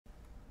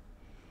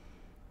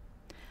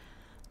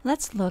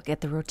Let's look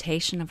at the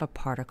rotation of a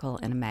particle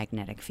in a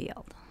magnetic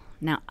field.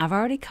 Now, I've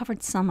already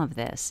covered some of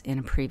this in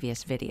a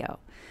previous video,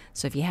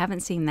 so if you haven't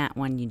seen that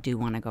one, you do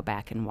want to go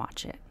back and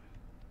watch it.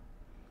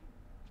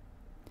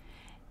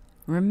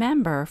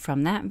 Remember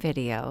from that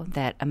video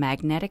that a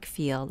magnetic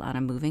field on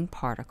a moving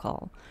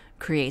particle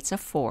creates a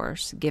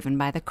force given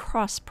by the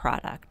cross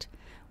product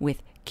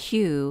with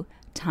Q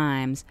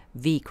times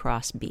V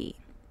cross B.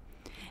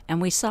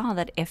 And we saw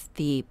that if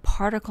the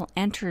particle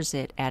enters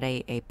it at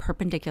a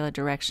perpendicular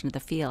direction to the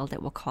field,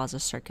 it will cause a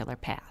circular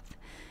path.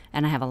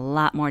 And I have a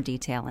lot more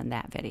detail in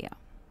that video.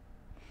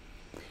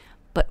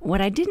 But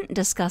what I didn't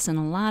discuss in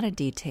a lot of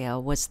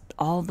detail was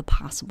all the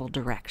possible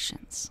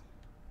directions.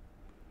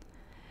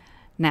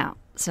 Now,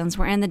 since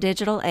we're in the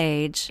digital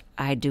age,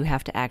 I do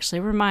have to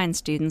actually remind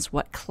students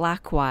what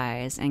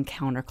clockwise and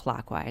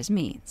counterclockwise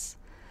means.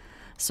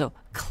 So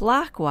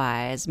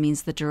clockwise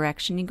means the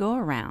direction you go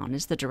around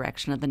is the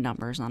direction of the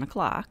numbers on a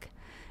clock,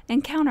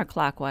 and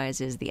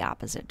counterclockwise is the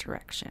opposite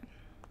direction.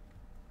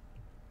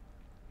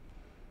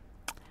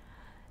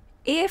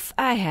 If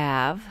I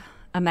have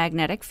a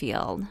magnetic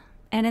field,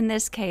 and in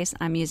this case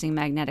I'm using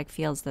magnetic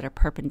fields that are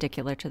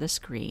perpendicular to the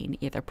screen,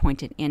 either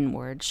pointed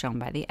inward, shown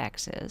by the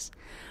X's,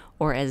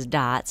 or as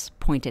dots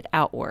pointed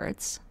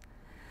outwards,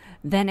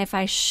 then if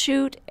I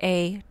shoot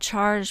a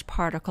charged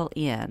particle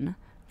in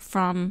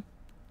from,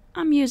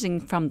 I'm using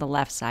from the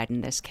left side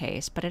in this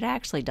case, but it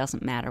actually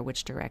doesn't matter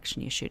which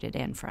direction you shoot it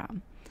in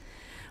from,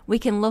 we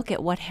can look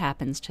at what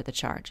happens to the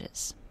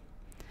charges.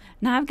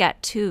 Now I've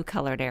got two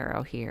colored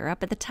arrows here.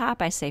 Up at the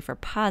top I say for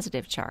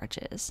positive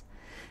charges.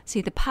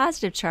 See, the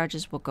positive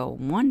charges will go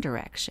in one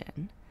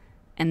direction,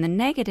 and the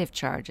negative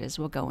charges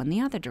will go in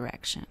the other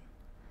direction.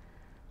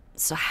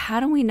 So how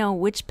do we know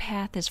which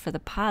path is for the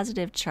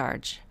positive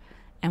charge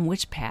and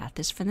which path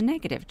is for the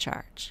negative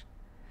charge?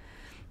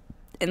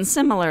 And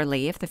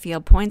similarly, if the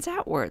field points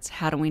outwards,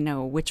 how do we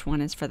know which one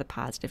is for the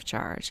positive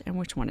charge and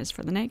which one is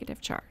for the negative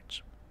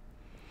charge?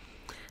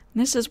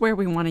 This is where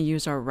we want to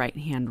use our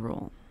right-hand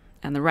rule.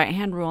 And the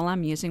right-hand rule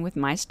I'm using with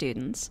my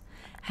students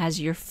has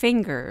your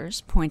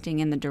fingers pointing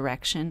in the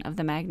direction of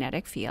the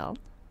magnetic field,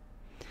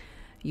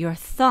 your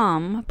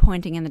thumb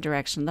pointing in the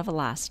direction of the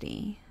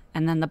velocity,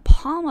 and then the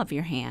palm of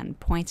your hand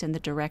points in the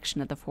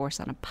direction of the force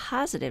on a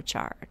positive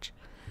charge,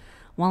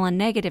 while a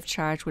negative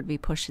charge would be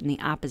pushed in the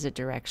opposite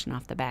direction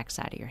off the back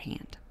side of your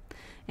hand.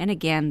 And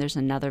again, there's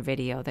another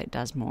video that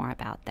does more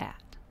about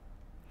that.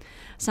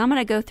 So I'm going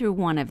to go through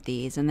one of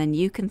these, and then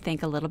you can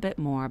think a little bit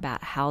more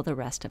about how the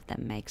rest of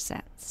them make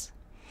sense.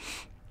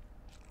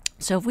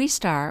 So if we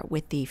start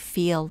with the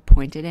field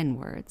pointed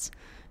inwards,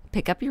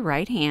 pick up your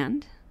right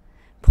hand,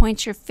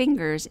 point your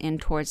fingers in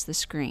towards the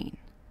screen.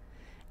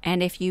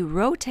 And if you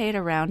rotate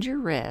around your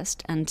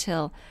wrist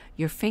until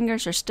your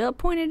fingers are still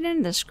pointed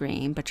into the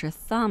screen, but your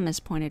thumb is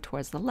pointed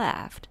towards the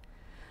left,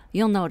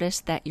 you'll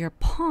notice that your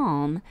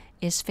palm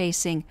is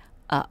facing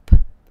up.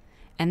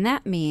 And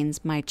that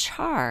means my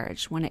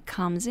charge, when it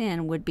comes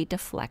in, would be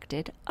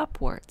deflected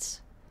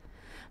upwards.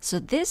 So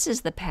this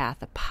is the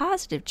path a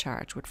positive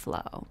charge would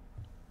flow.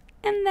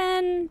 And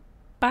then,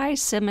 by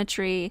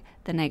symmetry,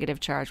 the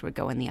negative charge would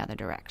go in the other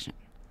direction.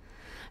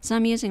 So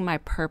I'm using my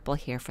purple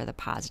here for the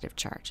positive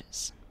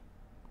charges.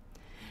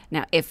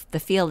 Now, if the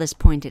field is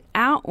pointed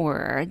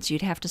outwards,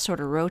 you'd have to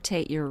sort of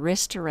rotate your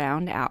wrist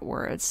around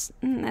outwards.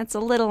 That's a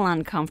little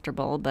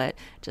uncomfortable, but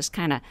just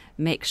kind of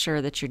make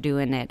sure that you're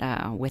doing it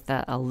with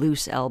a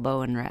loose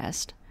elbow and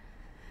wrist.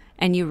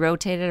 And you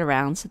rotate it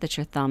around so that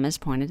your thumb is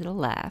pointed to the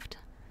left.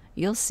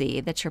 You'll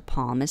see that your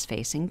palm is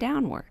facing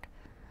downward.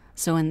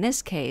 So in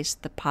this case,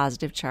 the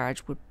positive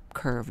charge would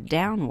curve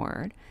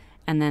downward,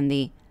 and then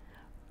the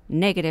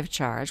negative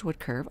charge would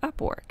curve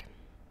upward.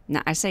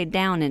 Now, I say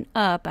down and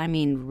up, I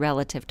mean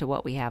relative to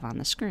what we have on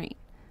the screen.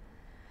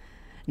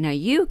 Now,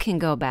 you can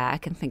go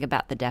back and think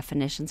about the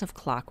definitions of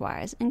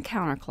clockwise and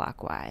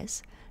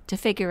counterclockwise to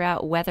figure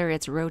out whether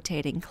it's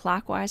rotating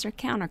clockwise or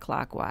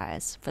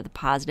counterclockwise for the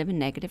positive and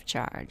negative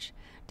charge,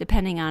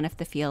 depending on if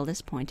the field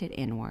is pointed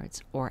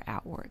inwards or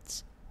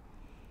outwards.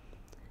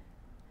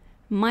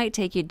 Might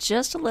take you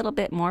just a little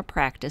bit more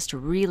practice to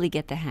really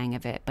get the hang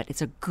of it, but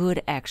it's a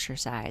good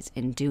exercise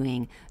in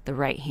doing the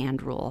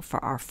right-hand rule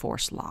for our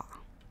force law.